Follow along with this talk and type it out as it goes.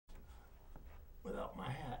without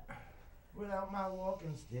my hat, without my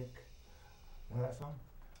walking stick. Know that song?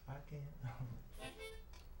 I can't.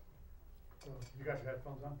 So you got your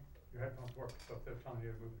headphones on? Your headphones work, so if they're telling you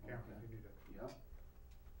to move the camera, you need it. Yeah.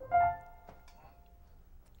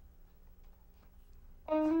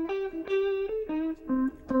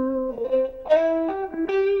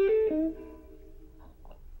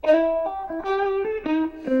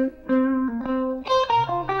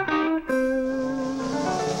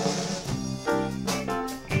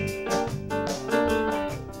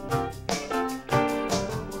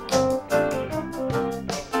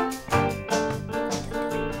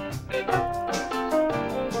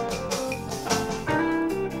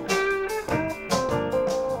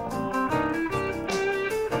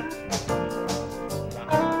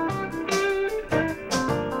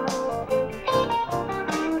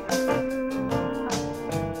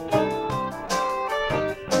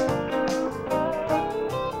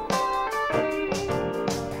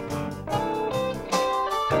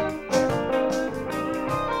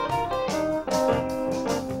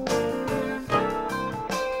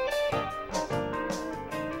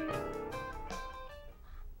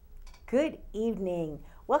 Good evening.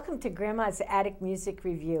 Welcome to Grandma's Attic Music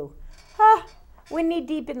Review. Ah, we're knee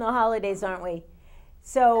deep in the holidays, aren't we?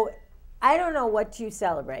 So, I don't know what you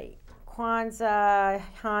celebrate. Kwanzaa,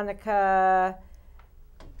 Hanukkah,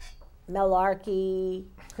 Malarkey,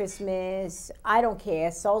 Christmas, I don't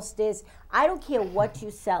care, solstice. I don't care what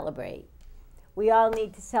you celebrate. We all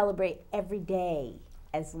need to celebrate every day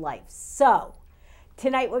as life. So,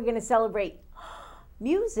 tonight we're going to celebrate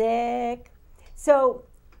music. So,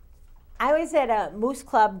 I was at a Moose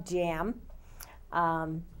Club jam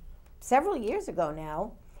several years ago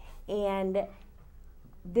now, and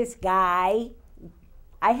this guy,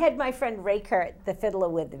 I had my friend Ray Kurt, the fiddler,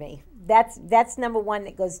 with me. That's number one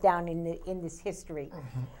that goes down in this history.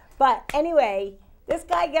 Mm-hmm. But anyway, this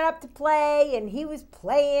guy got up to play, and he was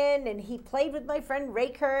playing, and he played with my friend Ray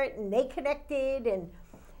Kurt, and they connected, and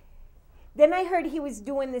then I heard he was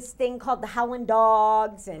doing this thing called the Howlin'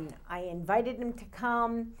 Dogs, and I invited him to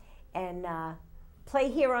come and play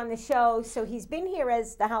here on the show. So he's been here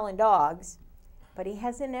as the Howlin' Dogs, but he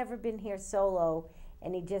hasn't ever been here solo,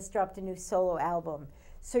 and he just dropped a new solo album.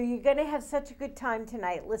 So you're going to have such a good time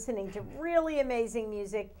tonight listening to really amazing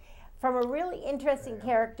music from a really interesting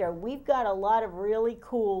character. We've got a lot of really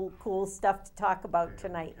cool stuff to talk about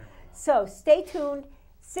tonight. So stay tuned,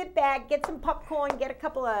 sit back, get some popcorn, get a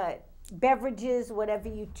couple of beverages, whatever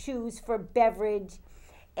you choose for beverage,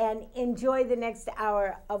 and enjoy the next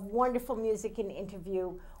hour of wonderful music and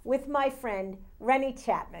interview with my friend, Rennie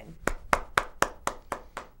Chapman.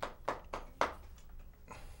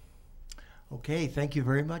 Okay, thank you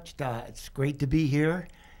very much. It's great to be here.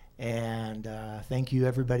 And thank you,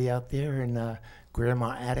 everybody out there in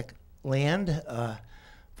Grandma Attic land,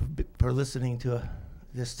 for listening to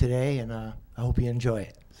this today. And I hope you enjoy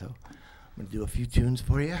it. So I'm going to do a few tunes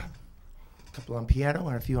for you, a couple on piano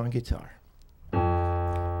and a few on guitar.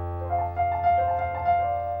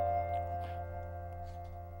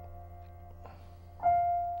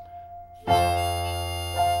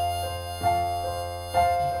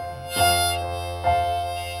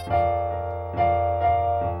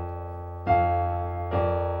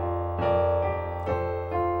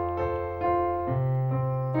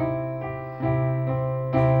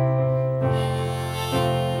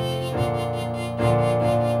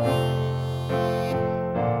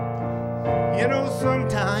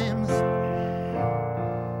 Sometimes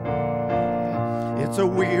it's a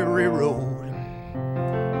weary road.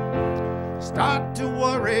 Start to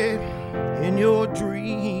worry in your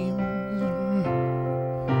dreams,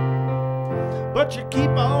 but you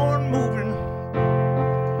keep on moving.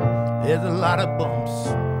 There's a lot of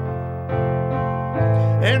bumps,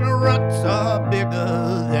 and the ruts are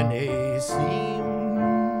bigger than they seem.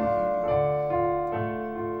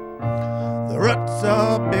 The ruts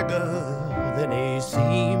are bigger than they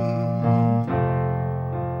seem.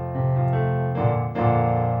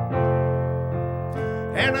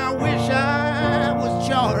 And I wish I was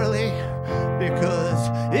Charlie, because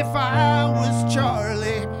if I was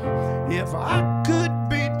Charlie, if I could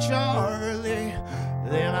be Charlie,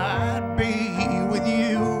 then I'd be with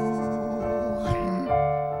you.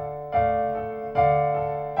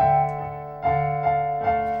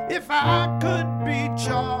 If I could be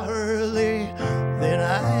Charlie, then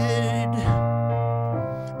I'd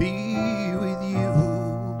be with you.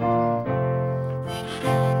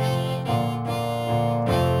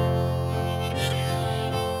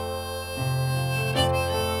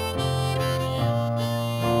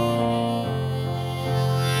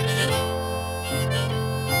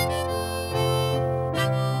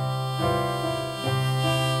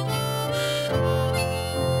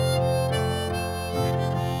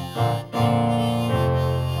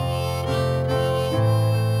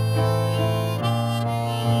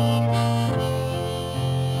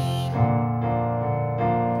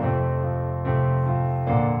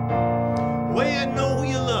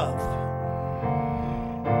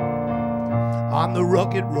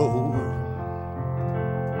 rugged road.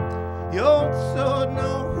 You also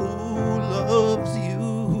know who loves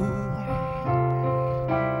you,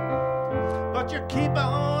 but you keep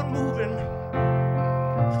on moving.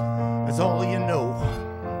 That's all you know.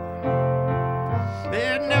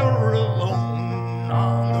 They're never alone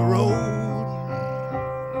on the road.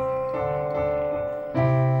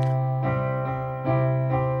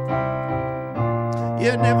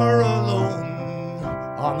 You're never alone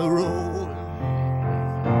on the road.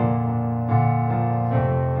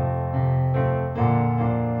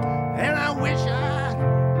 And I wish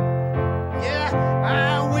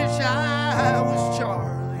I was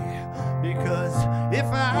Charlie, because if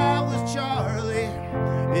I was Charlie,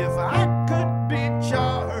 if I could be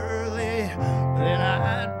Charlie, then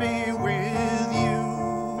I'd be with you.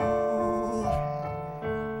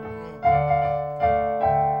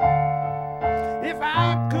 If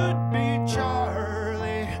I could be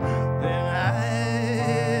Charlie, then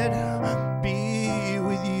I'd be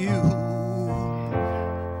with you.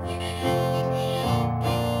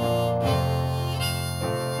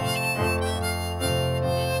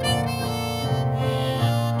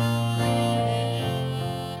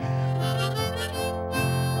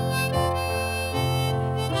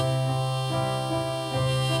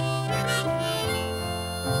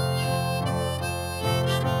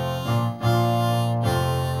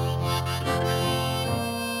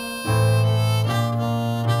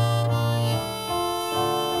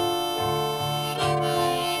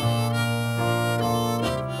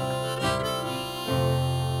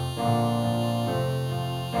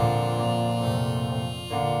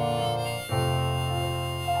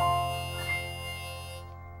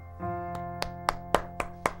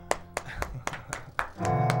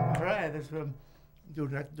 All right, let's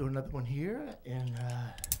do another one here, and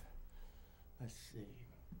let's see.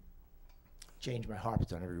 Change my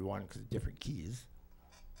harps on every one because different keys.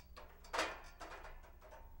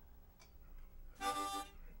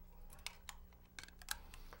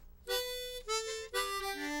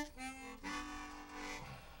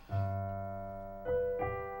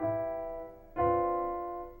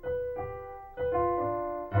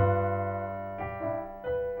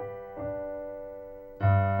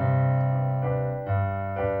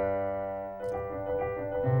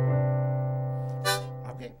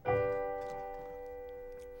 Okay.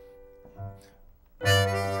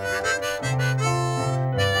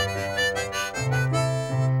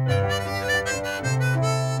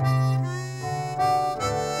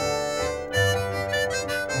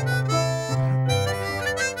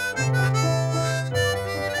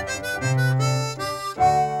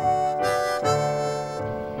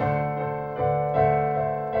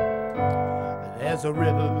 There's a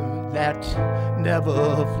river that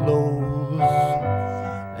never flows.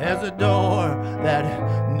 There's a door that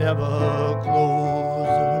never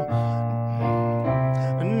closes,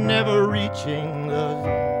 never reaching the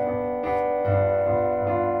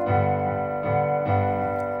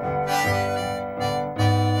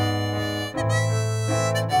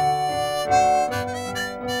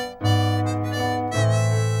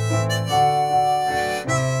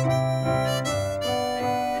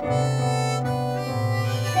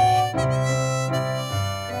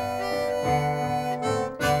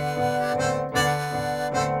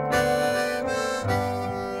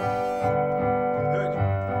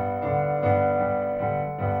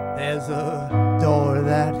There's a door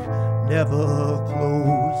that never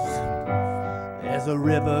closes. There's a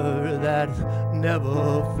river that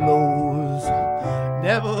never flows,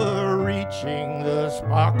 never reaching the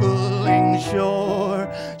sparkling shore.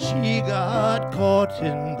 She got caught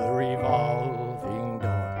in the revolving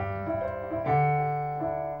door.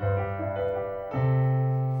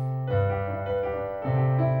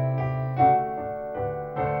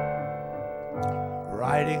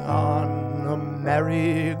 Riding on a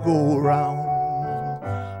merry-go-round,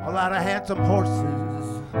 a lot of handsome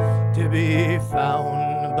horses to be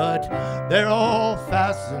found, but they're all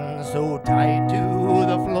fastened so tight to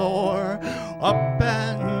the floor, up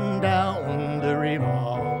and down the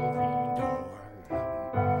revolving door.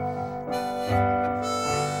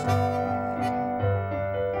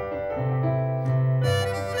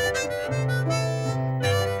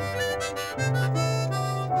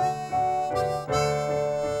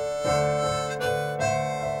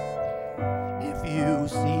 If you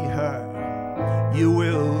see her, you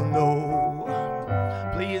will know.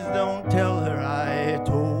 Please don't tell her I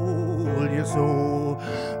told you so.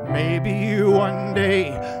 Maybe one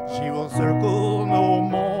day she will circle no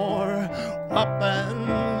more, up and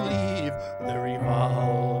leave the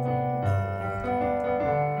revolving door.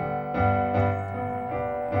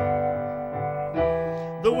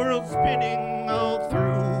 The world's spinning all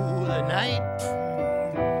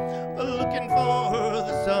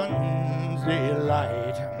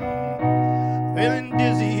night. Feeling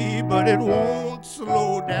dizzy, but it won't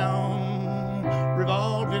slow down.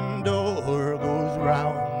 Revolving door goes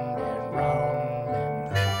round and round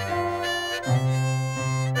and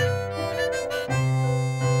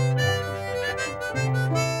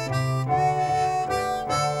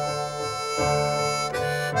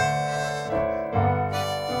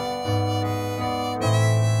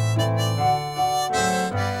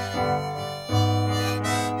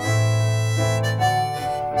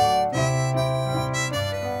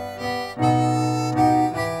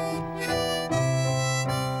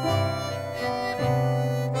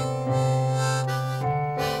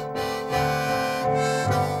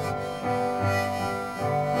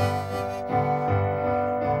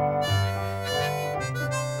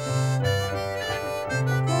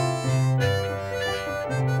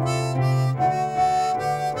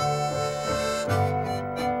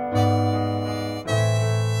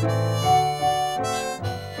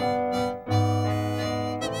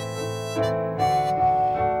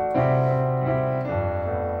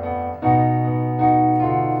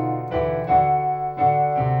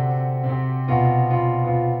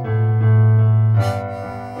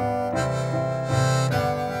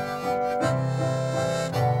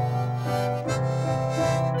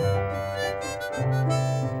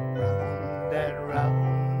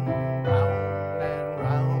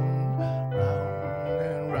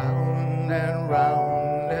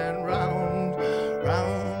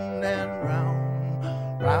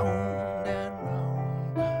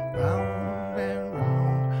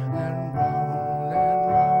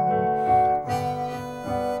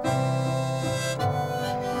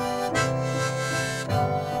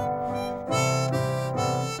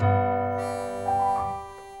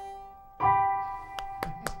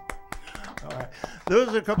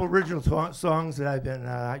those are a couple original songs that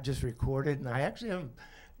I just recorded, and I actually haven't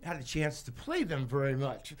had a chance to play them very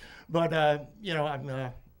much. But I'm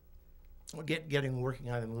working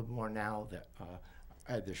on them a little more now that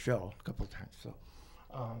I had the show a couple of times. So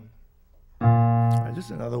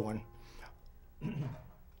just another one.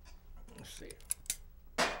 Let's see.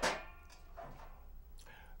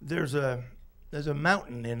 There's a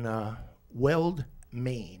mountain in Weld,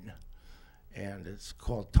 Maine, and it's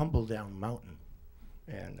called Tumble Down Mountain.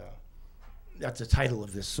 And that's the title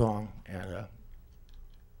of this song. And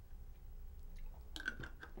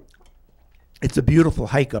it's a beautiful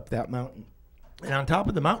hike up that mountain. And on top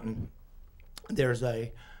of the mountain, there's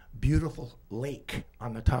a beautiful lake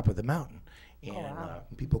on the top of the mountain. And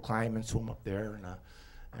people climb and swim up there.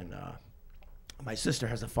 And my sister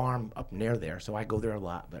has a farm up near there, so I go there a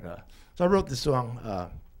lot. But so I wrote this song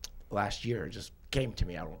last year. It just came to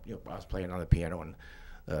me. I was playing on the piano, and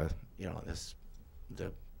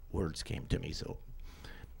the words came to me, so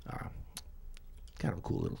kind of a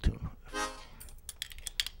cool little tune.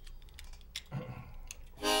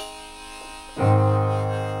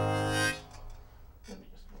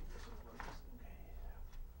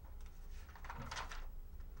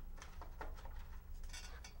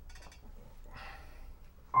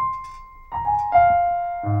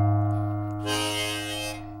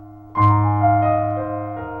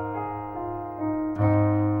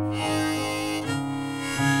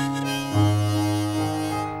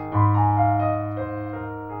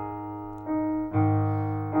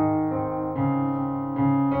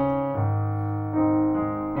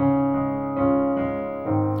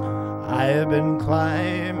 Been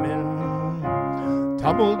climbing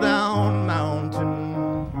Tumble Down Mountain.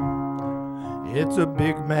 It's a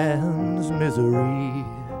big man's misery.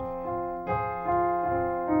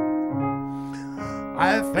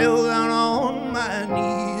 I fell down on my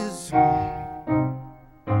knees.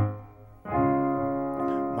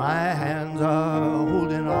 My hands are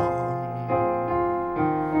holding on.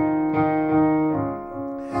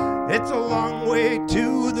 It's a long way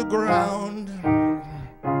to the ground.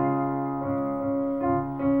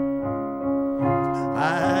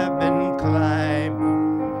 I've been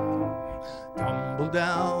climbing, tumble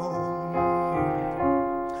down.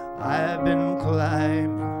 I've been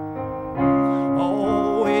climbing,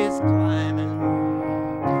 always climbing.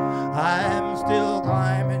 I'm still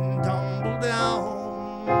climbing, tumble down.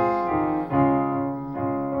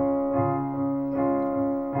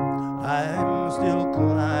 I'm still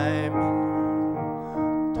climbing,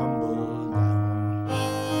 tumble down.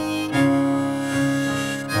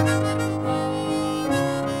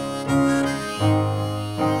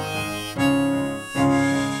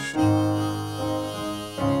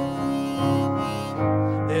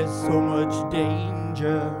 So much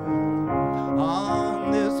danger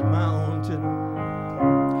on this mountain.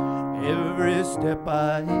 Every step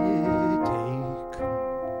I take,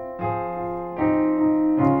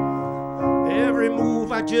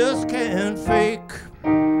 I just can't fake.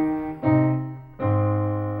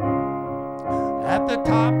 At the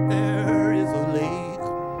top there is a lake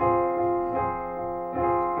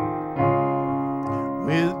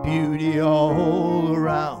with beauty all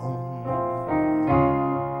around.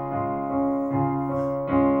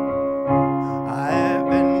 I've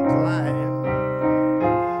been climbing,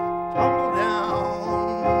 tumble down.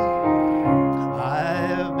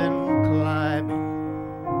 I've been climbing,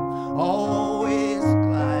 always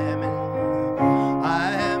climbing.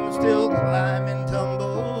 I am still climbing,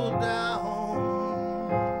 tumble down.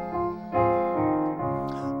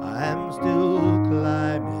 I'm still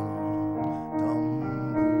climbing,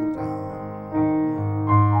 tumble down.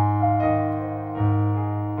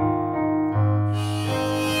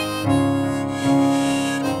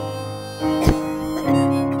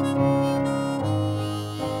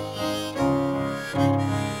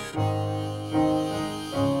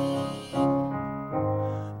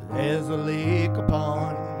 There's a lake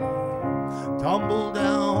upon tumble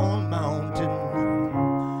down mountain.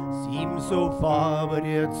 Seems so far, but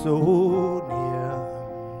it's so near.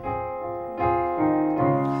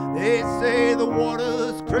 They say the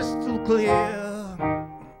water's crystal clear.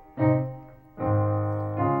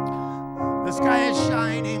 The sky is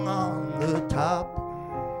shining on the top.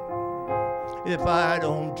 If I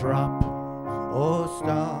don't drop or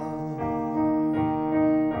stop,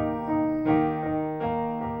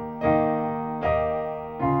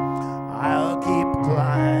 I'll keep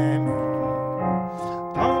climbing,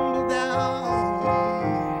 tumble down.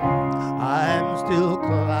 I'm still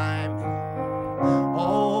climbing,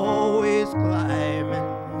 always climbing.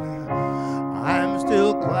 I'm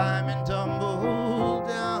still climbing, tumble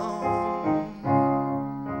down.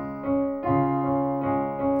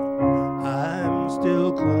 I'm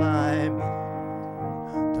still climbing,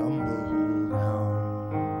 tumble down.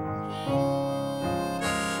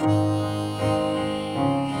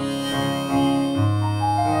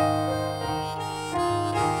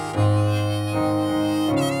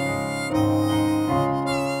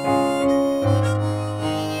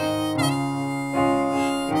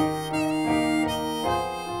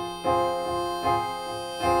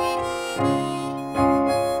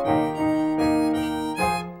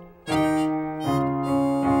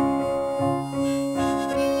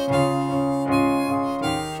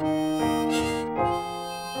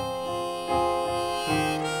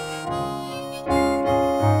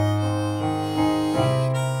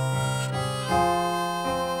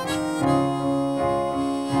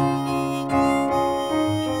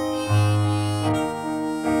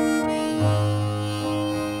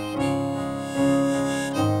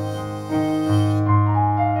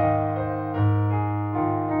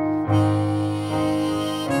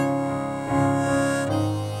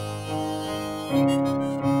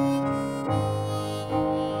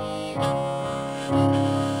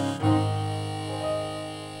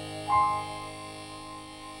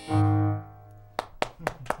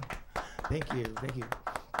 Thank you, thank you.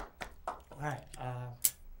 All right,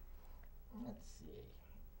 let's see.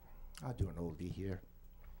 I'll do an oldie here.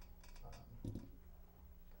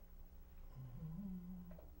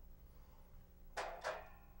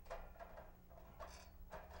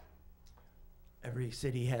 Every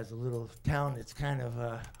city has a little town that's kind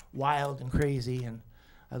of wild and crazy, and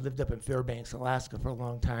I lived up in Fairbanks, Alaska for a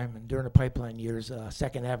long time, and during the pipeline years,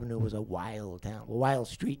 2nd Avenue was a wild town, a wild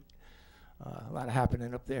street. A lot of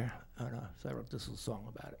happening up there, so I wrote this little song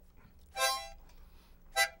about it.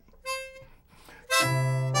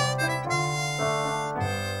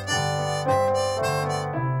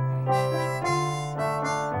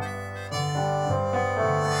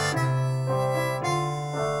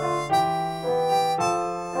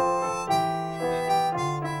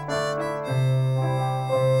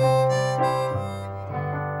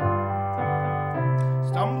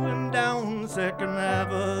 Stumbling down 2nd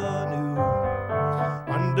Avenue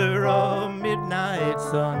under a midnight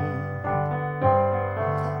sun.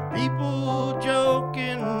 People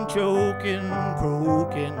joking, choking,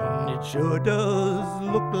 croaking. It sure does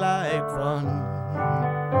look like fun.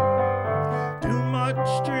 Too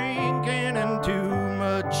much drinking and too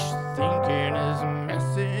much thinking is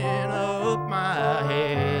messing up my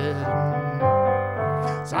head.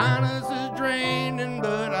 Sinus is draining,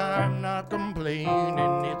 but I'm not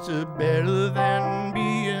complaining. It's better than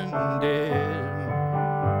being dead.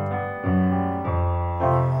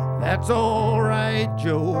 That's all right,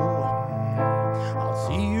 Joe. I'll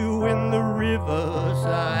see you in the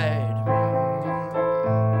riverside.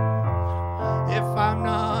 If I'm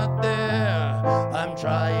not there, I'm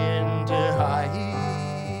trying to hide.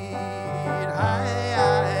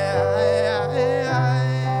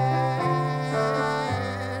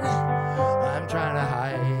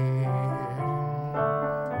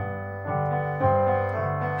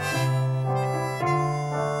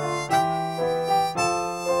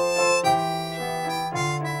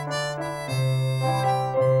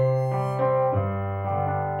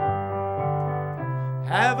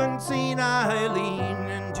 seen Eileen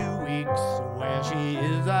in 2 weeks. Where she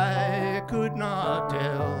is, I could not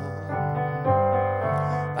tell.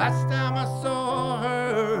 Last time I saw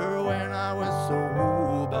her when I was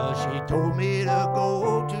sober, she told me to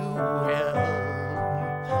go to hell.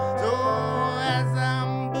 So as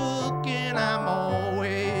I'm booking, I'm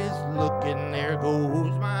always looking. There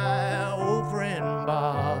goes my old friend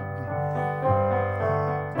Bob.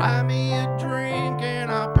 Buy me a drink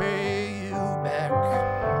and I'll pay you back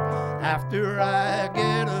after I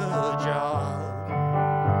get a job.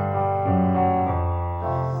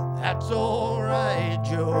 That's all right,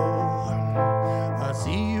 Joe. I'll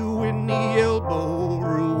see you in the elbow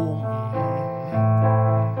room.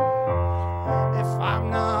 If I'm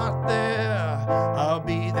not there, I'll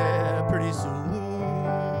be there pretty soon.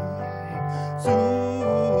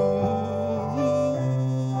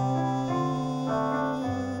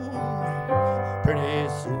 Pretty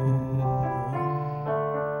soon.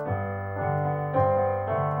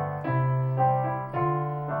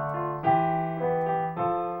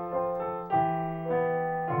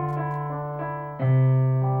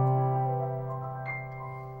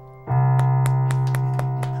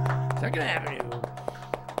 Second Avenue.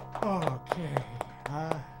 Okay.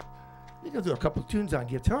 I think I'll do a couple tunes on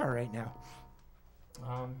guitar right now.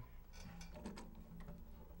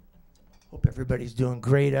 Hope everybody's doing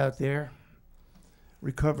great out there,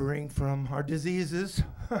 recovering from our diseases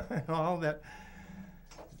and all that.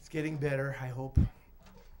 It's getting better, I hope.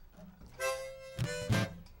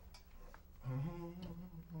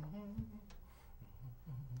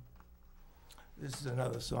 This is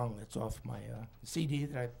another song that's off my CD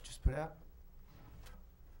that I just put out.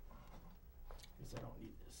 Guess I don't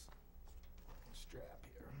need this strap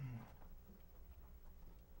here.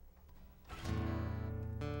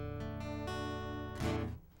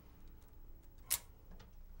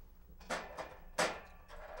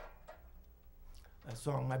 A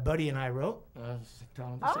song my buddy and I wrote. Oh,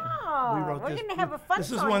 wrote we're this. going to have a fun This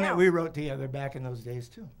song is one now. that we wrote together back in those days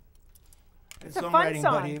too. It's a fun songwriting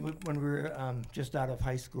song. buddy. When we were just out of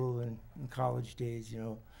high school and in college days, you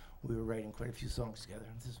know, we were writing quite a few songs together.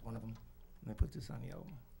 This is one of them. And I put this on the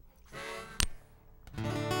album.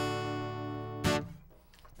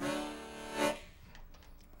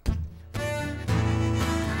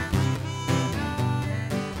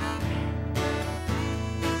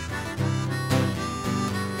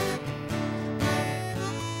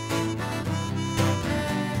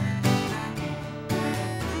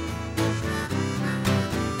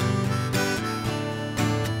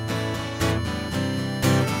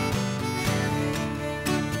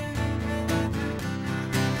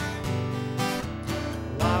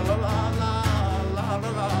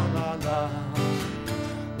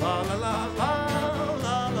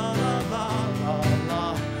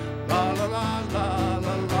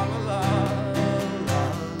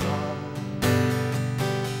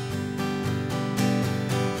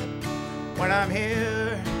 When I'm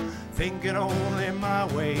here, thinking only my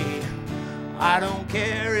way, I don't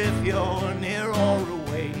care if you're near or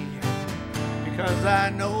away, because I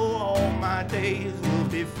know all my days will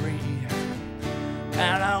be free,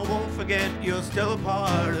 and I won't forget you're still a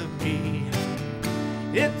part of me.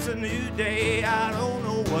 It's a new day, I don't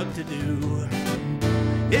know what to do.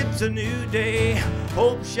 It's a new day,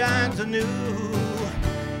 hope shines anew.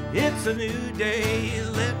 It's a new day,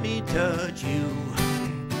 let me touch you.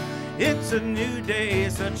 It's a new day,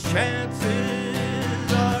 such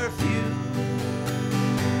chances are few.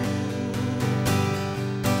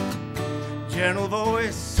 Gentle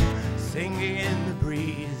voice singing in the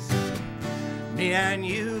breeze, me and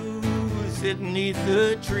you sitting neath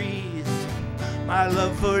the trees. My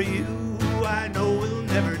love for you I know will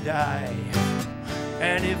never die,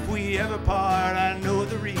 and if we ever part I know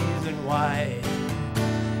the reason why.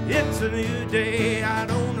 It's a new day, I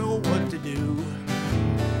don't know what to do.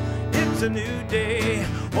 It's a new day,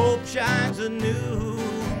 hope shines anew.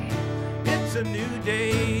 It's a new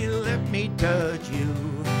day, let me touch you.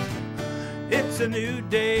 It's a new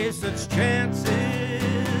day, such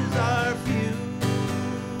chances are few.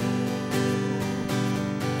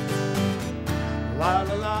 La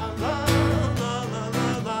la la la la la la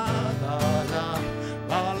la la la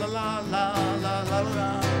la la la la la la la la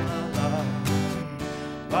la la.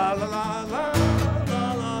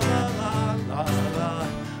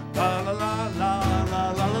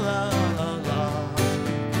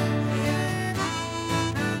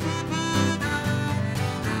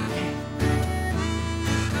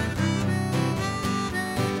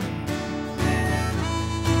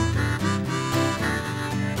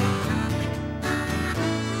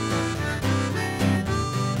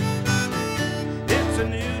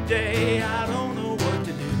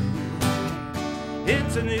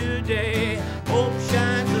 It's a new day, hope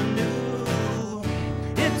shines anew.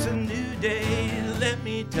 It's a new day, let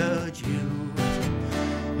me touch you.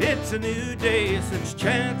 It's a new day, such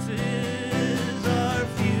chances are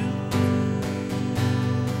few.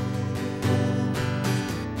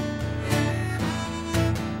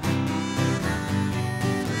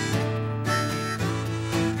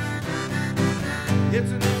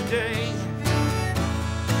 It's a new day.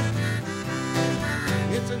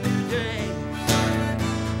 It's a new day.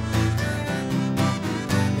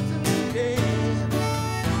 It's a new day.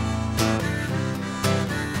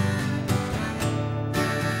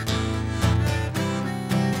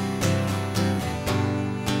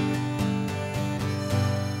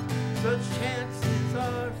 Such chances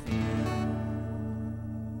are few.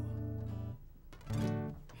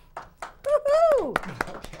 Woohoo!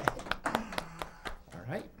 All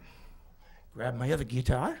right. Grab my other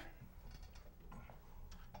guitar.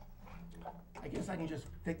 I guess I can just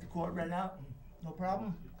take the chord right out, no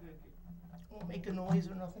problem. Won't make a noise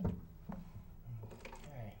or nothing.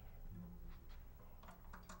 Okay.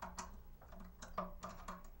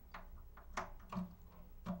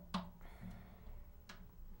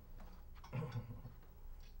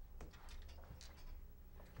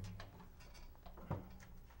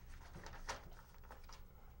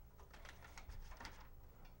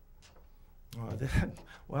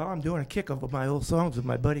 Well, I'm doing a kick-off of my old songs with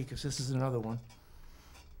my buddy because this is another one.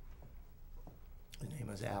 His name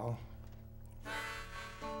is Al.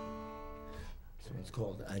 This one's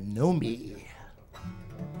called I Know Me.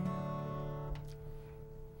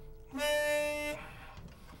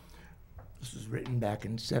 This was written back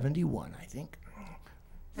in '71, I think.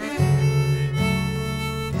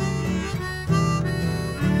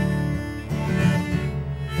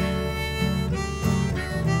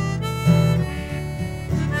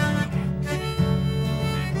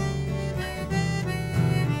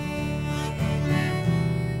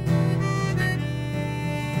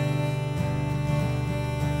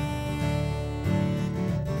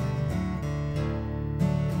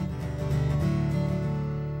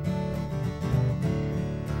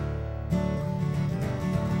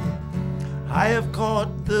 I have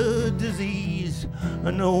caught the disease,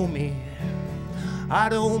 know me. I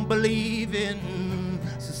don't believe in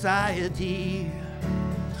society.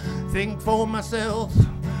 Think for myself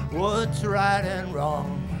what's right and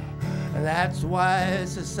wrong. And that's why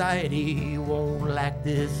society won't like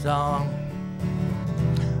this song.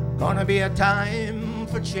 Gonna be a time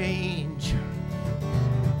for change.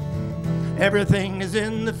 Everything is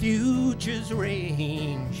in the future's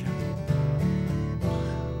range.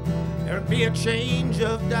 There'll be a change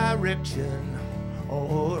of direction,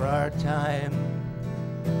 or our time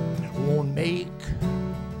won't make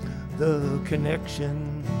the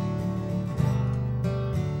connection.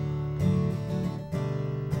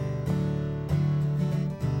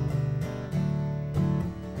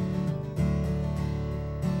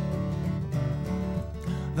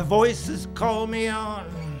 The voices call me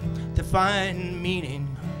on to find meaning.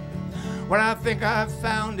 When I think I've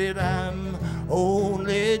found it, I'm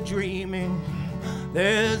only dreaming.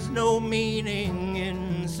 There's no meaning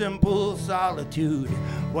in simple solitude.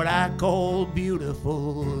 What I call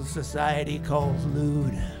beautiful, society calls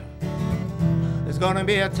lewd. There's gonna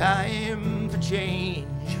be a time for change.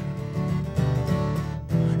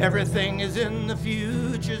 Everything is in the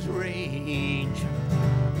future's range.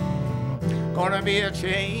 Gonna be a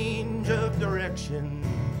change of direction,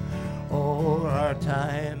 or our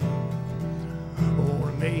time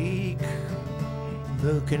won't make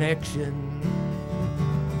the connection.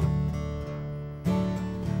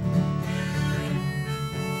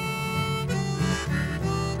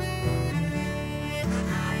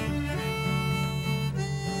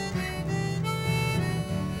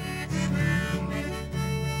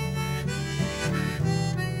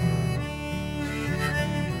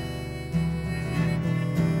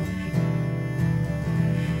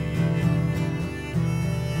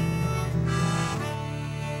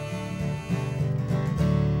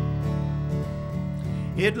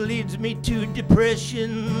 It leads me to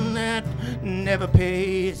depression that never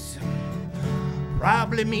pays.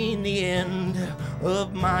 Probably mean the end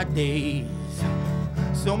of my days.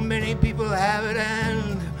 So many people have it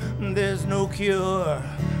and there's no cure.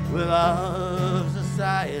 Will our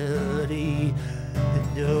society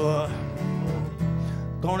endure?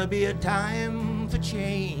 Gonna be a time for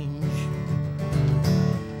change.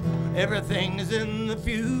 Everything is in the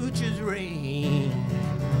future's range.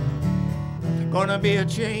 Gonna be a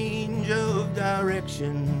change of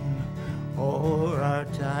direction, or our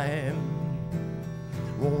time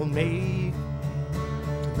won't make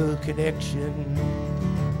the connection.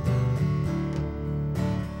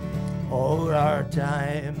 all our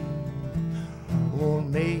time won't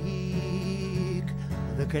make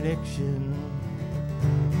the connection.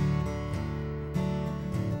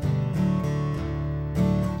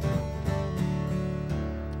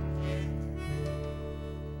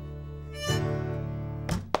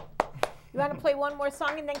 You want to play one more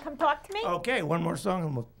song and then come talk to me? Okay, one more song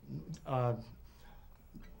and we'll.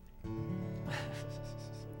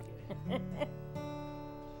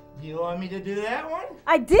 Do you want me to do that one?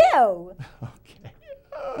 I do. Okay.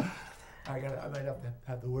 I might have to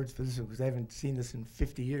have the words for this one because I haven't seen this in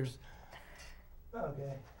 50 years.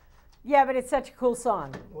 Okay. Yeah, but it's such a cool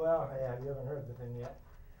song. Well, yeah, you haven't heard the thing yet.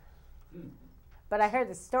 But I heard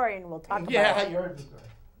the story and we'll talk about Yeah, it. you heard the story.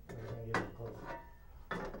 We're gonna get it closer.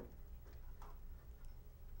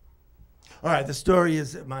 All right, the story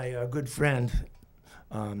is that my good friend,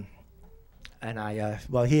 and I,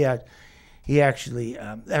 well, he actually,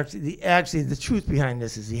 the truth behind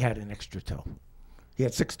this is he had an extra toe. He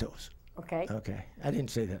had 6 toes. Okay. Okay, I didn't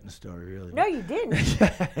say that in the story, really. No, you didn't.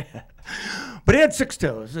 But he had 6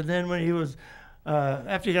 toes, and then when he was,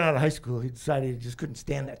 after he got out of high school, he decided he just couldn't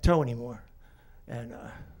stand that toe anymore, and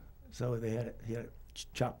so he had it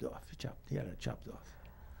chopped off. He had it chopped off,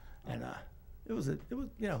 and it was a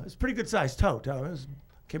pretty good sized toe. It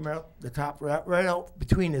came out the top, right out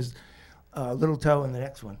between his little toe and the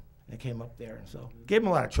next one. And it came up there, and so gave him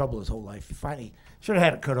a lot of trouble his whole life. He finally should have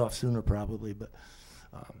had it cut off sooner, probably, but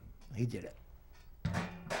he did it.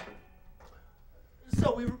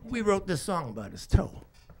 So we wrote this song about his toe.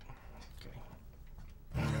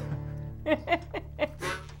 Okay.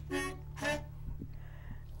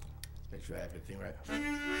 Make sure I have everything right.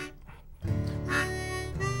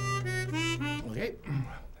 Okay.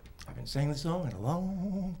 I've been singing this song in a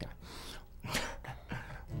long time.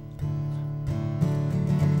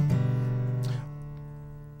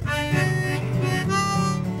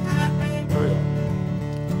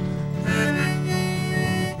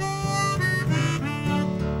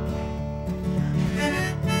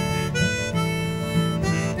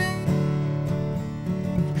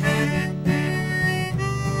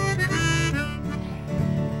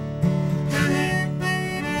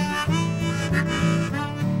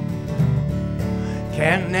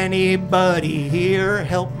 Can anybody here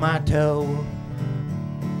help my toe?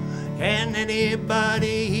 Can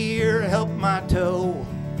anybody here help my toe?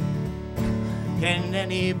 Can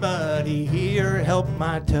anybody here help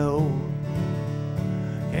my toe?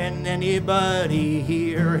 Can anybody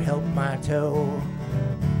here help my toe?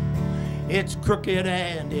 It's crooked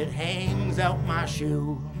and it hangs out my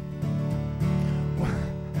shoe.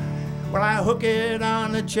 When I hook it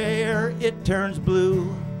on the chair, it turns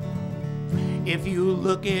blue. If you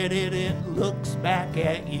look at it, it looks back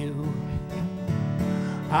at you.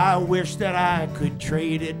 I wish that I could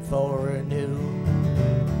trade it for a new.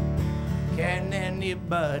 Can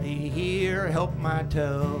anybody here help my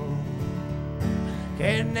toe?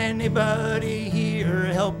 Can anybody here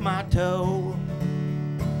help my toe?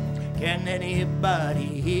 Can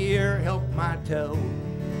anybody here help my toe?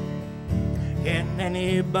 Can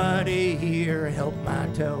anybody here help my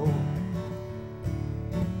toe?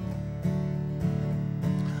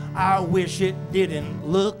 I wish it didn't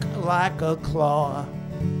look like a claw.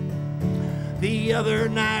 The other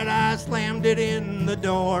night I slammed it in the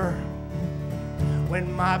door.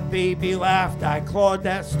 When my baby laughed, I clawed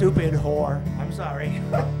that stupid whore. I'm sorry.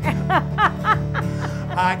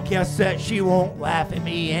 I guess that she won't laugh at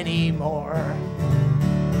me anymore.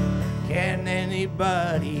 Can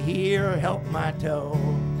anybody here help my toe?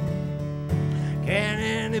 Can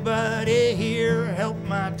anybody here help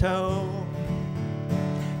my toe?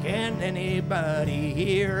 Can anybody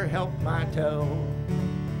here help my toe?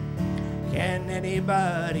 Can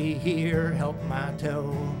anybody here help my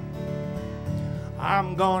toe?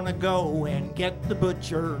 I'm gonna go and get the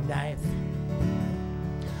butcher knife.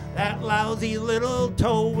 That lousy little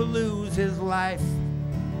toe will lose his life.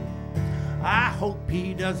 I hope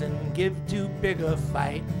he doesn't give too big a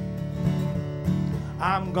fight.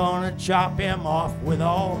 I'm gonna chop him off with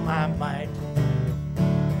all my might.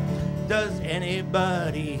 Does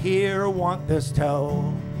anybody here want this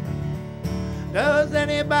toe? Does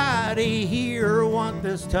anybody here want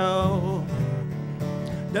this toe?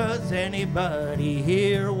 Does anybody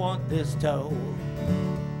here want this toe?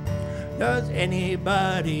 Does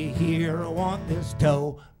anybody here want this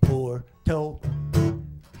toe? Poor toe.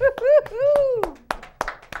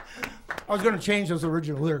 I was going to change those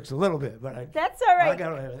original lyrics a little bit, but That's all right. I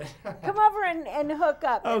got away with it. Come over and hook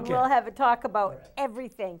up, and Okay. we'll have a talk about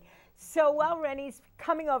everything. So while Rennie's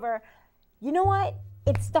coming over, you know what?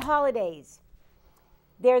 It's the holidays.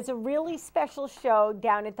 There's a really special show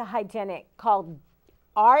down at the Hygienic called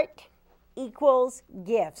Art equals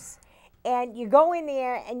gifts. And you go in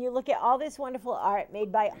there and you look at all this wonderful art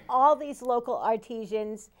made by all these local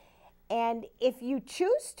artisans. And if you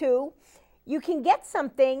choose to, you can get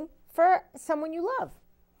something for someone you love.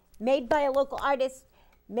 Made by a local artist,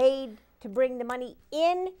 made to bring the money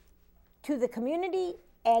in to the community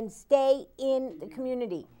and stay in the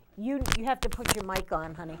community. You have to put your mic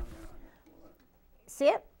on, honey. See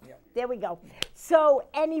it? Yeah. There we go. So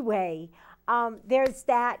anyway, there's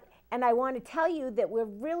that. And I want to tell you that we're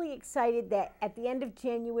really excited that at the end of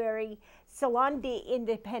January, Salon de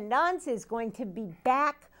Independance is going to be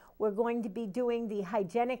back. We're going to be doing the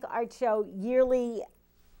Hygienic Art Show yearly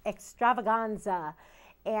extravaganza.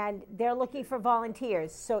 And they're looking for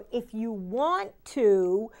volunteers. So if you want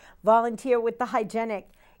to volunteer with the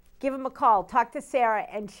Hygienic, give them a call. Talk to Sarah,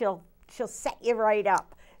 and she'll set you right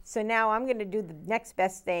up. So now I'm going to do the next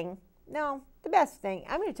best thing. No, the best thing.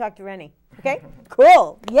 I'm going to talk to Rennie. Okay?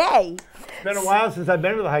 Cool. Yay. It's been a while since I've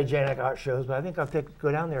been to the Hygienic Art shows, but I think I'll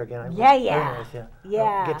go down there again. Yeah. Nice, yeah. Yeah.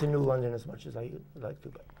 I don't get to New London as much as I would like to,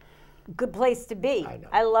 but good place to be. I know.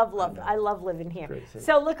 I love living here. Great city.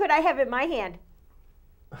 So look what I have in my hand.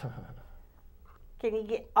 Can you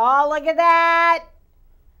get? Oh, look at that!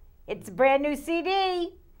 It's a brand new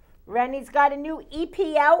CD. Rennie's got a new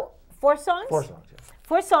EP out. 4 songs. 4 songs. Yeah.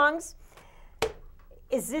 4 songs.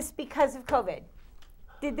 Is this because of COVID?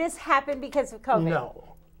 Did this happen because of COVID?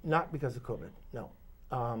 No, not because of COVID. No.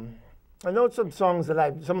 I know some of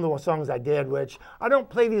the songs I did, which I don't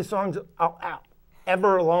play these songs out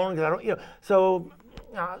ever alone because I don't, So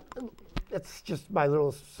it's just my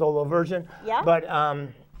little solo version. Yeah. But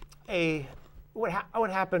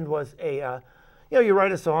what happened was you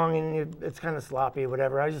write a song and it's kind of sloppy,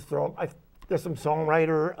 whatever. I just there's some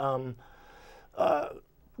songwriter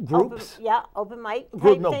groups. Open mic.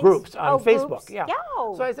 Groups on Facebook. Groups. Yeah.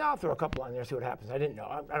 Yo. So I said, I'll throw a couple on there, see what happens. I didn't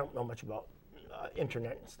know. I don't know much about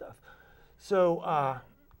internet and stuff. So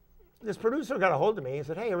this producer got a hold of me and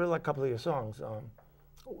said, hey, I really like a couple of your songs.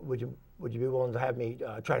 Would you be willing to have me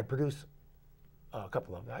try to produce a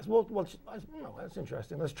couple of them? I said, well, that's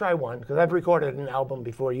interesting. Let's try one, because I've recorded an album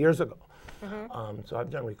before years ago. Mm-hmm. So I've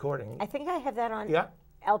done recording. I think I have that on Yeah.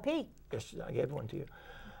 LP. Yes, I gave one to you.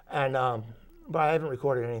 And but I haven't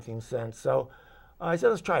recorded anything since. So I said,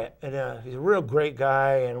 let's try it. And he's a real great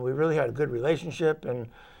guy, and we really had a good relationship. And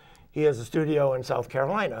he has a studio in South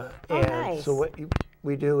Carolina. Oh, and nice. so what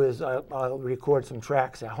we do is I'll record some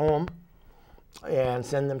tracks at home and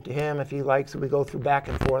send them to him if he likes. We go through back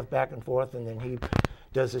and forth, and then he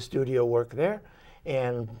does the studio work there.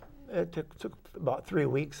 And it took about 3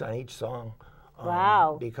 weeks on each song.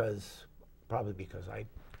 Wow. Probably because I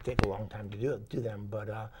take a long time to do them, but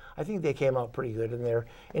I think they came out pretty good, and they're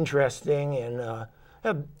interesting, and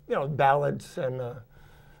have ballads and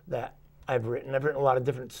that I've written. I've written a lot of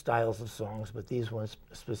different styles of songs, but these ones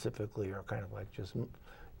specifically are kind of like just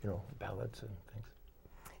ballads and things.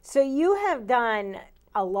 So you have done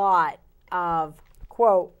a lot of,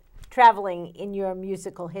 quote, traveling in your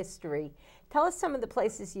musical history. Tell us some of the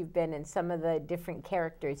places you've been and some of the different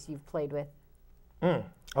characters you've played with.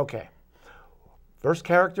 Okay. First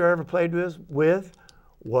character I ever played with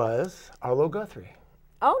was Arlo Guthrie.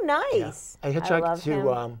 Oh, nice. Yeah. I hitchhiked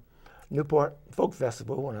to Newport Folk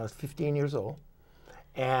Festival when I was 15 years old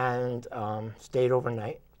and stayed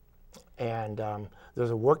overnight. And there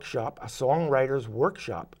was a workshop, a songwriter's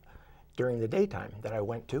workshop during the daytime that I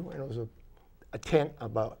went to. And it was a tent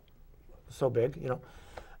about so big,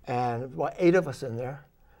 and about 8 of us in there,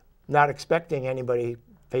 not expecting anybody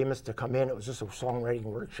famous to come in. It was just a songwriting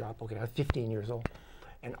workshop. Okay, I was 15 years old.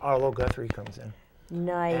 And Arlo Guthrie comes in.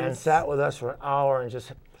 Nice. And sat with us for an hour, and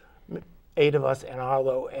just 8 of us and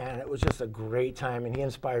Arlo, and it was just a great time, and he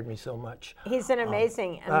inspired me so much. He's an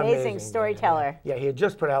amazing storyteller. Yeah, he had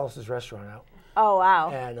just put Alice's Restaurant out. Oh, wow.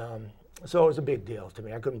 And so it was a big deal to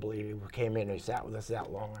me. I couldn't believe he came in and he sat with us that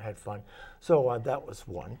long and had fun. So that was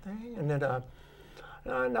one thing. And then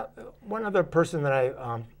one other person that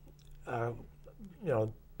I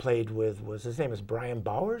played with was, his name is Brian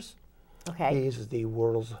Bowers. Okay. He's the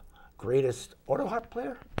world's greatest auto harp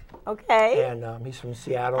player. Okay. And he's from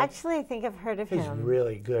Seattle. Actually, I think I've heard of him. He's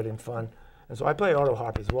really good and fun. And so I play auto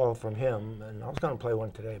harp as well from him. And I was going to play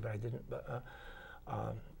one today, but I didn't. But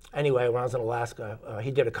anyway, when I was in Alaska, he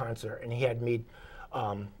did a concert, and he had me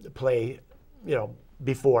play,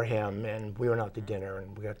 before him. And we went out to dinner,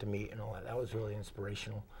 and we got to meet and all that. That was really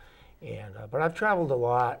inspirational. And but I've traveled a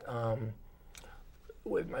lot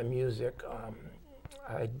with my music.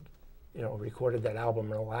 I recorded that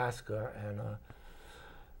album in Alaska and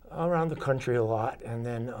around the country a lot. And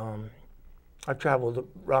then I've traveled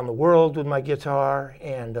around the world with my guitar,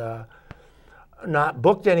 and not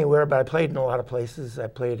booked anywhere, but I played in a lot of places. I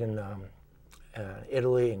played in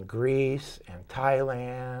Italy and Greece and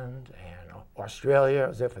Thailand and Australia. I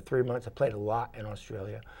was there for 3 months. I played a lot in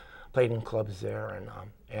Australia. Played in clubs there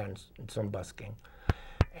and some busking.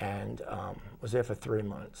 And was there for 3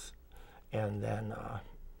 months. And then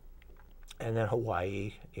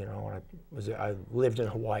Hawaii, you know, I lived in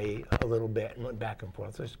Hawaii a little bit and went back and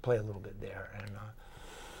forth. So I used to play a little bit there. And,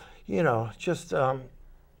 you know, just,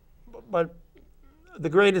 but the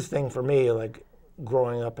greatest thing for me, like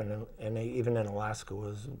growing up and even in Alaska,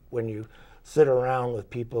 was when you sit around with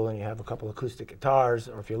people and you have a couple acoustic guitars,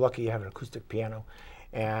 or if you're lucky, you have an acoustic piano,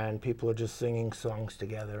 and people are just singing songs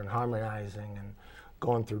together and harmonizing and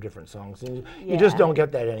going through different songs. And you just don't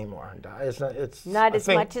get that anymore. It's not as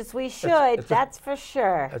much as we should, that's for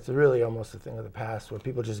sure. It's really almost a thing of the past, where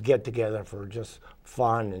people just get together for just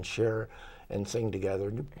fun and share and sing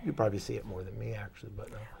together. You probably see it more than me, actually. But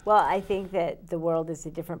well, I think that the world is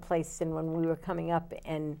a different place than when we were coming up,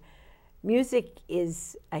 and music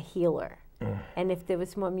is a healer. And if there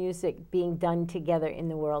was more music being done together in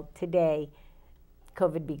the world today,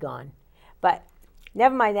 COVID be gone. But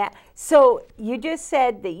never mind that. So you just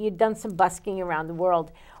said that you'd done some busking around the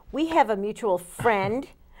world. We have a mutual friend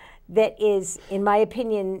that is, in my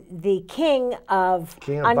opinion, the king of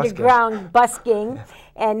underground busking.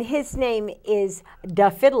 And his name is Da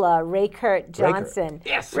Fiddler, Ray Kurt Johnson.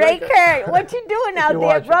 Yes, Ray Kurt, what you doing out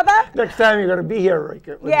there, brother? Next time you're going to be here, Ray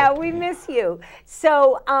Kurt. Yeah, we miss you.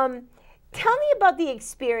 So tell me about the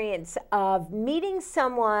experience of meeting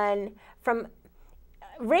someone from,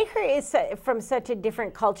 Ray Kurt is from such a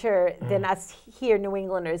different culture than us here New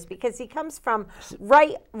Englanders, because he comes from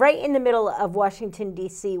right in the middle of Washington,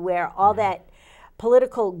 D.C., where all that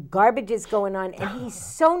political garbage is going on, and he's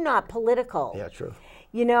so not political. Yeah, true.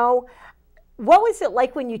 You know, what was it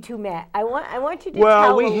like when you two met? I want you to tell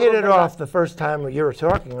Well, we hit it off the first time you were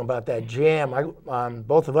talking about that jam.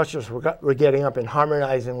 Both of us just were getting up and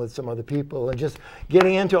harmonizing with some other people and just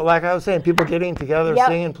getting into it. Like I was saying, people getting together,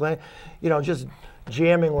 singing, playing, you know, just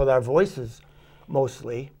jamming with our voices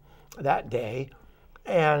mostly that day.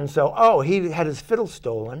 And so, he had his fiddle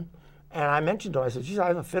stolen. And I mentioned to him, I said, geez, I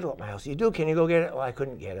have a fiddle at my house. You do? Can you go get it? Well, I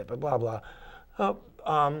couldn't get it, but blah, blah.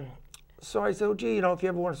 So I said, oh, gee, you know, if you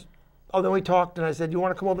ever want to... then we talked, and I said, you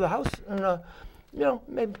want to come over to the house and, you know,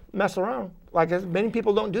 maybe mess around? Like, many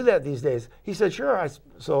people don't do that these days. He said, sure.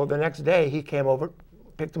 So the next day, he came over,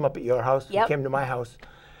 picked him up at your house. He came to my house.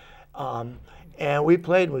 And we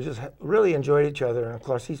played. We just really enjoyed each other. And, of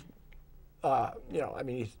course, he's, you know, I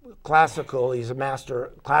mean, he's classical. He's a master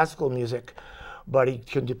of classical music. But he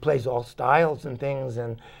plays all styles and things.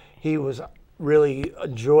 And he was really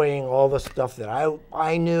enjoying all the stuff that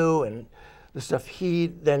I knew, and the stuff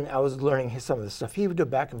then I was learning some of the stuff he would do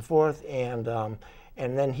back and forth, and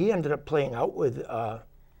then he ended up playing out with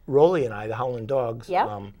Rolly and I, the Howlin' Dogs.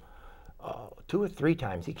 2 or 3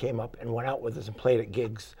 times he came up and went out with us and played at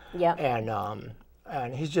gigs.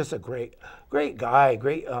 And he's just a great guy,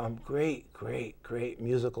 great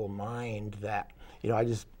musical mind that, you know, I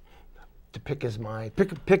just to pick his mind,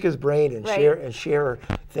 pick his brain and share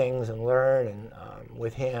things and learn and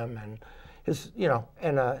with him and his, you know,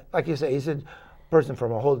 and like you say, he's a person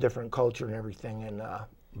from a whole different culture and everything. And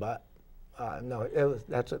but no,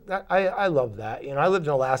 I love that. You know, I lived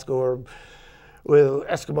in Alaska with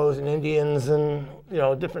Eskimos and Indians and, you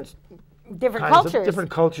know, different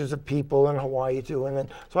cultures of people, in Hawaii too. And then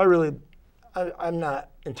so I'm not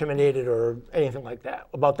intimidated or anything like that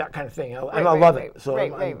about that kind of thing. I love it. So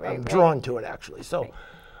I'm drawn to it, actually. So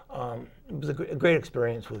it was a great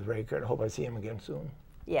experience with Ray Kurt. I hope I see him again soon.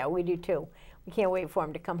 Yeah, we do too. We can't wait for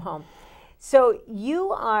him to come home. So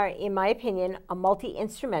you are, in my opinion, a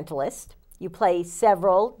multi-instrumentalist. You play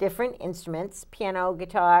several different instruments: piano,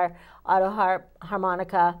 guitar, auto harp,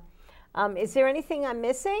 harmonica. Is there anything I'm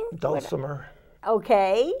missing? Dulcimer.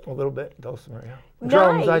 Okay. A little bit, dulcimer, yeah. Nice.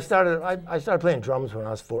 Drums. I started playing drums when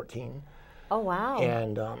I was 14. Oh wow.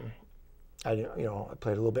 And I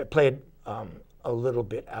played a little bit. Played a little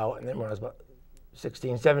bit out, and then when I was about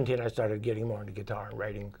 16, 17, I started getting more into guitar and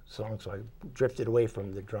writing songs. So I drifted away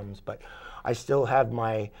from the drums, but I still have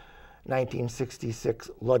my 1966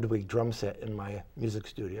 Ludwig drum set in my music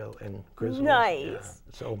studio in Griswold. Nice. Yeah.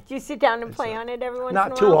 So do you sit down and play on it every once in a while?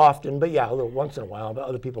 Not too often, but yeah, a little once in a while. But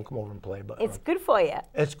other people come over and play. But it's good for you.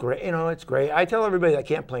 It's great. You know, it's great. I tell everybody that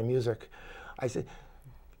can't play music, I say,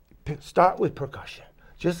 start with percussion.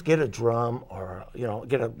 Just get a drum, or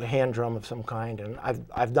get a hand drum of some kind. And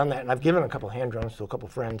I've done that, and I've given a couple hand drums to a couple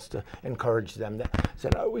friends to encourage them that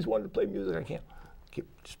said, I always wanted to play music. I can't.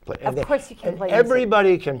 Just play. Of course you can play music.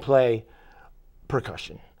 Everybody can play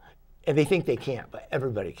percussion. and they think they can't, but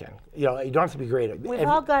everybody can. You know, you don't have to be great at. We've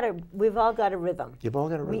all got a rhythm. You've all got a rhythm.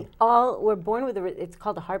 We're born with it's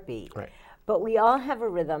called a heartbeat. Right. But we all have a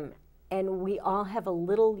rhythm, and we all have a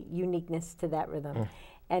little uniqueness to that rhythm.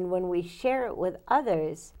 And when we share it with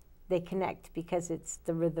others, they connect because it's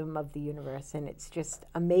the rhythm of the universe, and it's just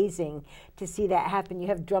amazing to see that happen. You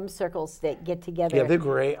have drum circles that get together. Yeah, they're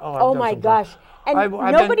great. Oh my gosh. And I've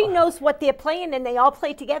nobody knows what they're playing, and they all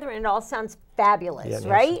play together, and it all sounds fabulous,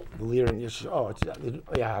 right? I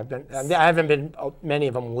haven't been many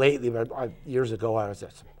of them lately, but years ago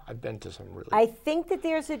I've been to some really. I think that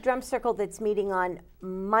there's a drum circle that's meeting on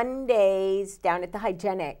Mondays down at the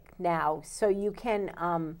Hygienic now, so you can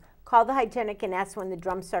call the Hygienic and ask when the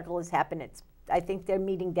drum circle is happening. I think they're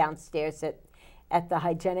meeting downstairs at the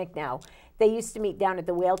Hygienic now. They used to meet down at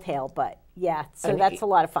the Whale Tail, but yeah, so that's a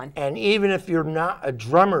lot of fun. And even if you're not a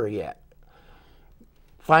drummer yet,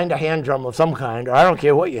 find a hand drum of some kind, or I don't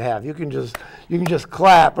care what you have. You can just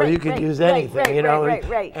clap, or you can use anything, you know.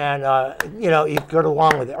 Right. And you know, you go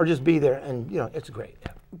along with it, or just be there, and you know, it's great.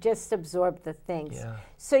 Just absorb the things. Yeah.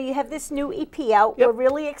 So you have this new EP out. Yep. We're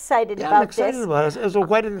really excited about I'm excited this. about it. It was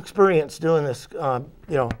quite an experience doing this, you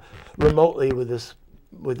know, remotely with this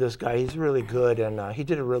guy. He's really good, and he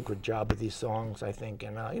did a real good job with these songs, I think.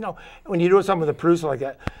 And you know, when you do something with a producer like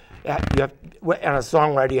that, you have, and a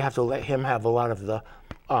songwriter, you have to let him have a lot of the,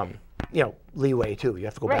 you know, leeway too. You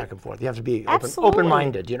have to go back and forth. You have to be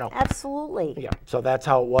open-minded, you know. Absolutely. Yeah. So that's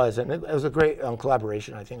how it was, and it was a great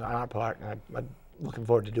collaboration, I think, on our part. And I'm looking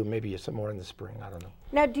forward to doing maybe some more in the spring. I don't know.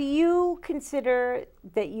 Now, do you consider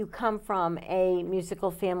that you come from a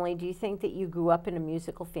musical family? Do you think that you grew up in a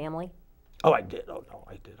musical family? Oh, I did. Oh, no,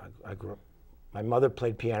 I did. I grew up. My mother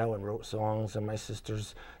played piano and wrote songs, and my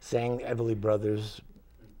sisters sang Everly Brothers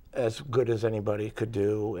as good as anybody could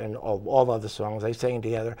do, and all the other songs. They sang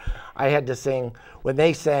together. I had to sing, when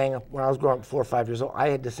they sang, when I was growing up 4 or 5 years old, I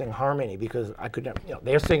had to sing harmony because I couldn't, you know,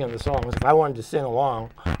 they're singing the songs. If I wanted to sing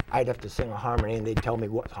along, I'd have to sing a harmony, and they'd tell me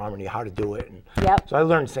what harmony, how to do it. And so I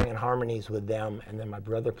learned singing harmonies with them, and then my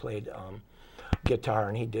brother played guitar,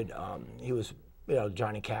 and he did, he was, you know,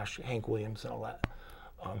 Johnny Cash, Hank Williams, and all that.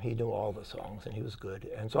 He knew all the songs, and he was good.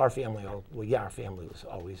 And so our family, our family was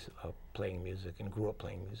always playing music and grew up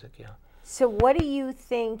playing music, yeah. So what do you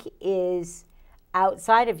think is,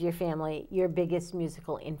 outside of your family, your biggest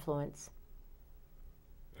musical influence?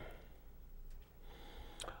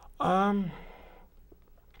 You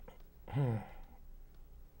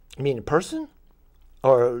mean a person?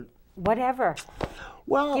 Or? Whatever.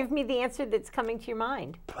 Well, give me the answer that's coming to your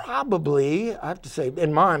mind. Probably, I have to say,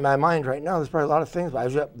 in my mind right now, there's probably a lot of things,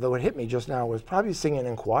 but what hit me just now was probably singing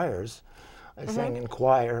in choirs. I sang in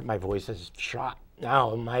choir. My voice is shot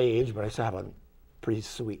now at my age, but I still have a pretty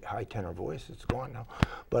sweet high tenor voice. It's gone now.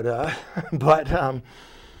 But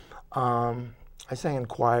I sang in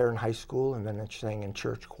choir in high school, and then I sang in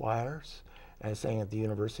church choirs. And I sang at the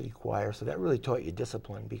university choir, so that really taught you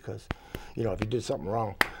discipline because, you know, if you did something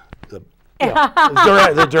wrong, the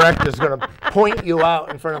director's going to point you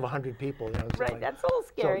out in front of 100 people. You know, right, that's a little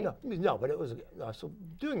scary. So, no, but it was, so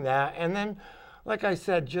doing that. And then, like I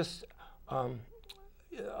said, just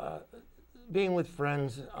being with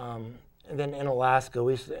friends. And then in Alaska, it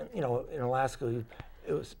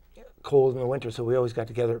was cold in the winter, so we always got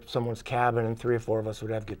together at someone's cabin, and 3 or 4 of us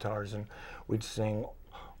would have guitars, and we'd sing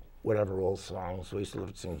whatever old songs. We used to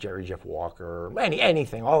sing Jerry Jeff Walker,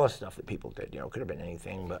 anything, all the stuff that people did. You know, it could have been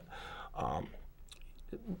anything, but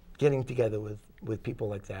getting together with people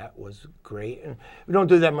like that was great. And we don't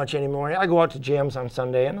do that much anymore. I go out to jams on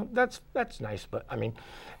Sunday, and that's nice. But I mean,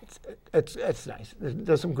 it's nice.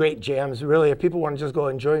 There's some great jams. Really, if people want to just go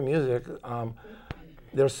enjoy music,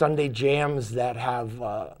 there's Sunday jams that have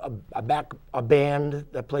a band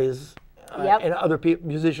that plays. And other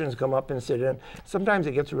musicians come up and sit in. Sometimes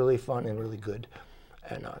it gets really fun and really good,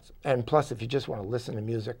 and plus, if you just want to listen to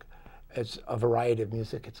music, it's a variety of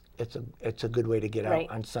music. It's a good way to get out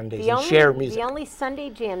on Sundays and share music. The only Sunday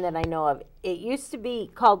jam that I know of, it used to be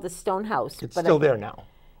called the Stonehouse. It's still there now.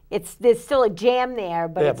 There's still a jam there,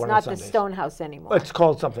 but it's not the Stonehouse anymore. It's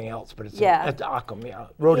called something else, but it's at the Ockham,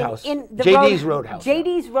 Roadhouse. JD's Roadhouse.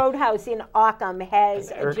 JD's Roadhouse in Ockham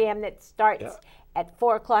has a jam that starts at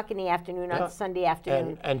 4 o'clock in the afternoon on Sunday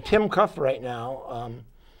afternoon. And Tim Cuff right now,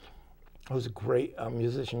 who's a great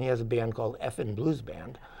musician, he has a band called Effin' Blues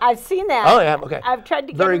Band. I've seen that. Oh, yeah, okay. I've tried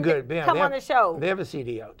to get him to come on the show. They have a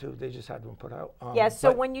CD out, too. They just had one put out.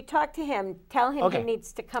 So when you talk to him, tell him he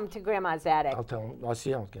needs to come to Grandma's Attic. I'll tell him. I'll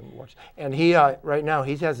see him. Watch. And he, right now,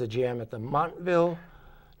 he has a jam at the Montville,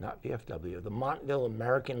 not VFW, the Montville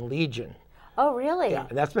American Legion. Oh, really? Yeah,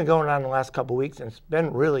 and that's been going on the last couple of weeks, and it's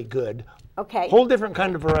been really good. Okay. Whole different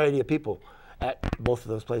kind of variety of people at both of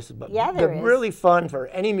those places, but Yeah, they're there is. really fun for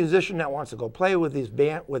any musician that wants to go play with these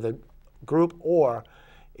with a group, or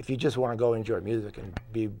if you just want to go enjoy music and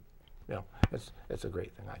be, it's a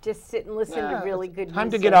great thing. Just sit and listen to really good music.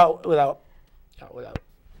 Time to get out without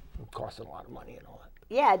costing a lot of money and all that.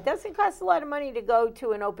 Yeah, it doesn't cost a lot of money to go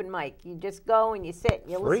to an open mic. You just go and you sit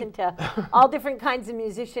and you Free. listen to all different kinds of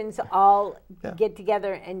musicians all get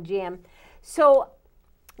together and jam. So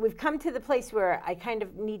we've come to the place where I kind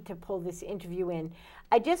of need to pull this interview in.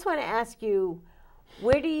 I just want to ask you,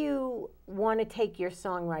 where do you want to take your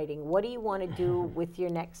songwriting? What do you want to do with your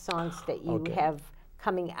next songs that you have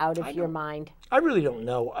coming out of your mind? I really don't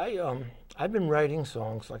know. I've been writing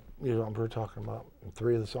songs like we're talking about.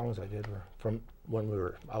 3 of the songs I did were from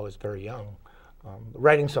when I was very young.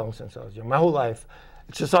 Writing songs since I was young. My whole life,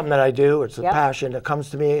 it's just something that I do. It's a passion that comes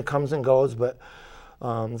to me. It comes and goes. But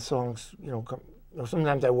the songs,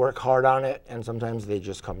 sometimes I work hard on it, and sometimes they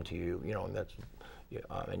just come to you. And that's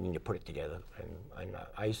and then you put it together. And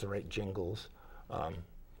I used to write jingles.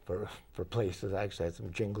 For places. I actually had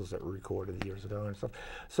some jingles that were recorded years ago and stuff.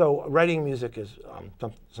 So writing music is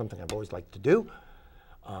something I've always liked to do,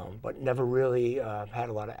 but never really had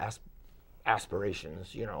a lot of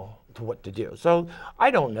aspirations, to what to do. So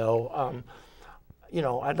I don't know.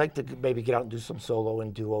 I'd like to maybe get out and do some solo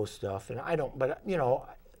and duo stuff, and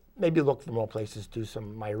maybe look for more places, do some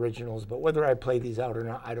of my originals. But whether I play these out or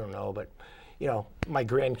not, I don't know. But my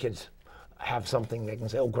grandkids have something they can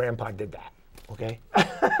say, "Oh, Grandpa did that." Okay.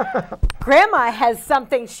 Grandma has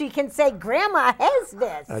something she can say. Grandma has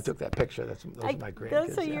this. I took that picture. Those are my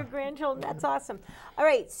grandkids. Those are your grandchildren. That's awesome. All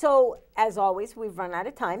right. So as always, we've run out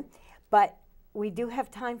of time, but we do have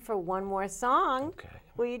time for one more song. Okay.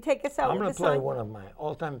 Will you take us out I'm with going the to play song? one of my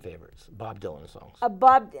all-time favorites, Bob Dylan songs.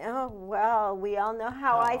 Well, we all know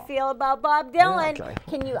how I feel about Bob Dylan. Okay.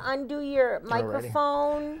 Can you undo your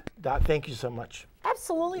microphone? Dot, thank you so much.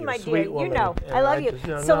 Absolutely, You're my a dear. sweet You woman, know, and I love I you.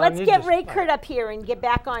 just, So no, let's you get just- Ray Kurt up here and get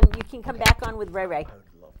back on. You can come back on with Ray Ray.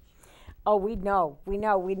 Oh, we know.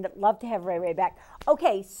 We'd love to have Ray Ray back.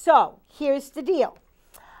 Okay, so here's the deal.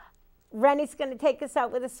 Rennie's going to take us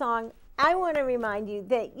out with a song. I want to remind you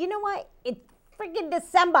that, you know what? It's freaking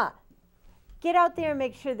December. Get out there and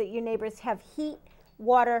make sure that your neighbors have heat,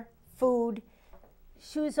 water, food,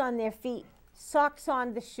 shoes on their feet, socks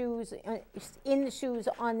on the shoes, in the shoes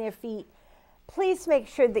on their feet. Please make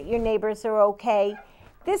sure that your neighbors are okay.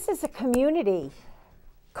 This is a community,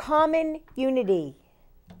 common unity.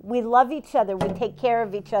 We love each other. We take care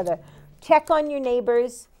of each other. Check on your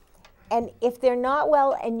neighbors. And if they're not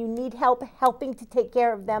well and you need help helping to take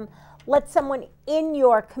care of them, let someone in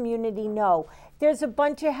your community know. There's a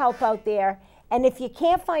bunch of help out there. And if you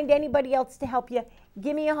can't find anybody else to help you,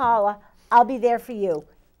 give me a holler. I'll be there for you.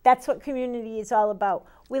 That's what community is all about.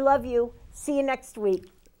 We love you. See you next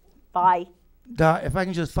week. Bye. If I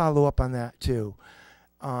can just follow up on that too.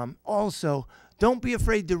 Also, don't be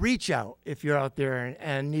afraid to reach out if you're out there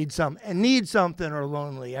and need something or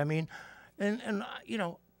lonely. I mean, and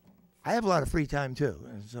I have a lot of free time too,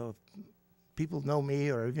 and so if people know me,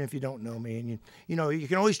 or even if you don't know me, and you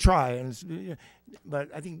can always try. But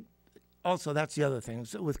I think also that's the other thing.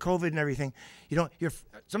 So with COVID and everything,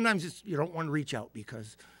 sometimes you don't want to reach out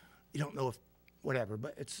because you don't know if whatever.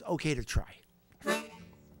 But it's okay to try.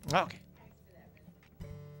 Okay.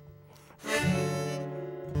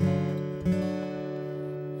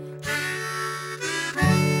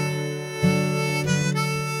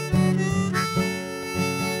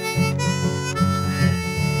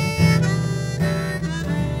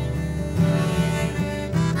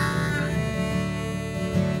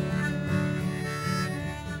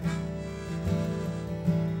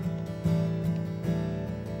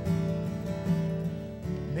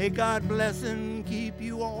 May God bless and keep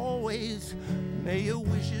you always. May your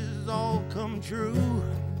wishes all come true.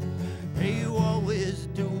 May you always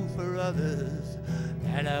do for others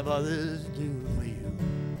and have others do for you.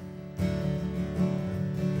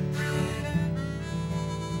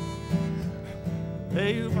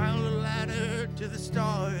 May you find a ladder to the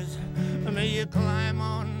stars. May you climb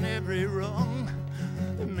on every rung.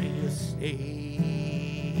 May you stay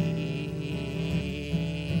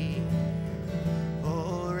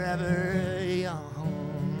forever young.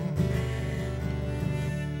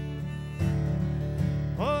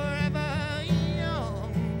 Forever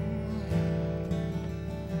young.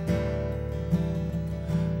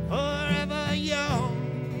 Forever young.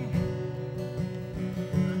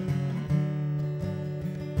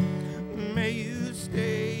 May you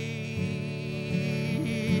stay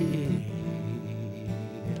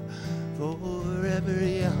forever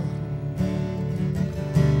young.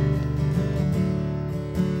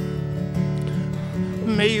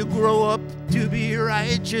 May you grow up to be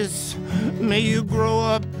righteous. May you grow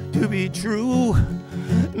up to be true.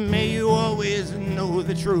 May you always know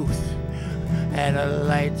the truth and a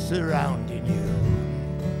light surrounding you.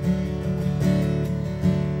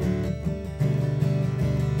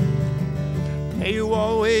 May you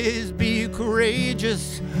always be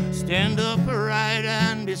courageous, stand upright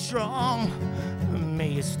and be strong. May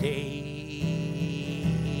you stay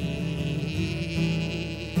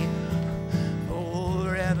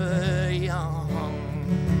forever young.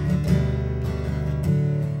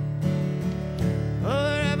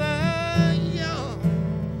 Forever young.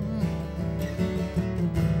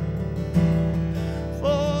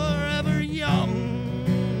 Forever young.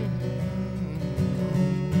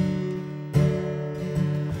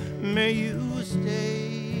 May you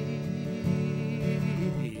stay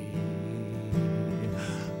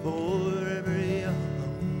forever young.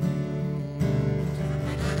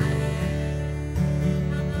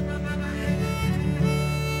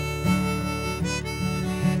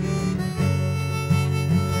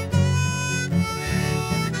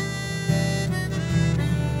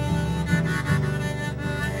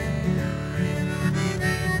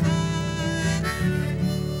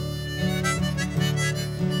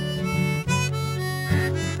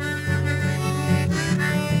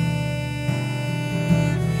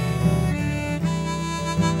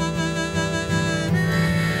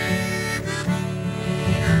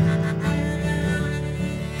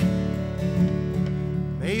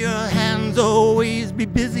 May your hands always be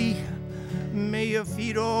busy. May your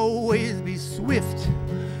feet always be swift.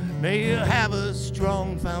 May you have a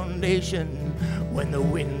strong foundation when the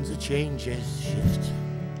winds of changes shift.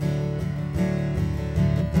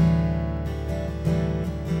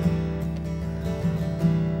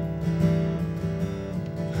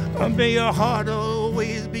 May your heart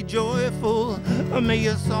always be joyful. May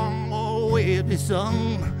your song always be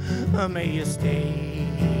sung. May you stay.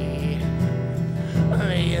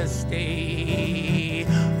 May you stay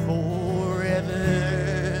forever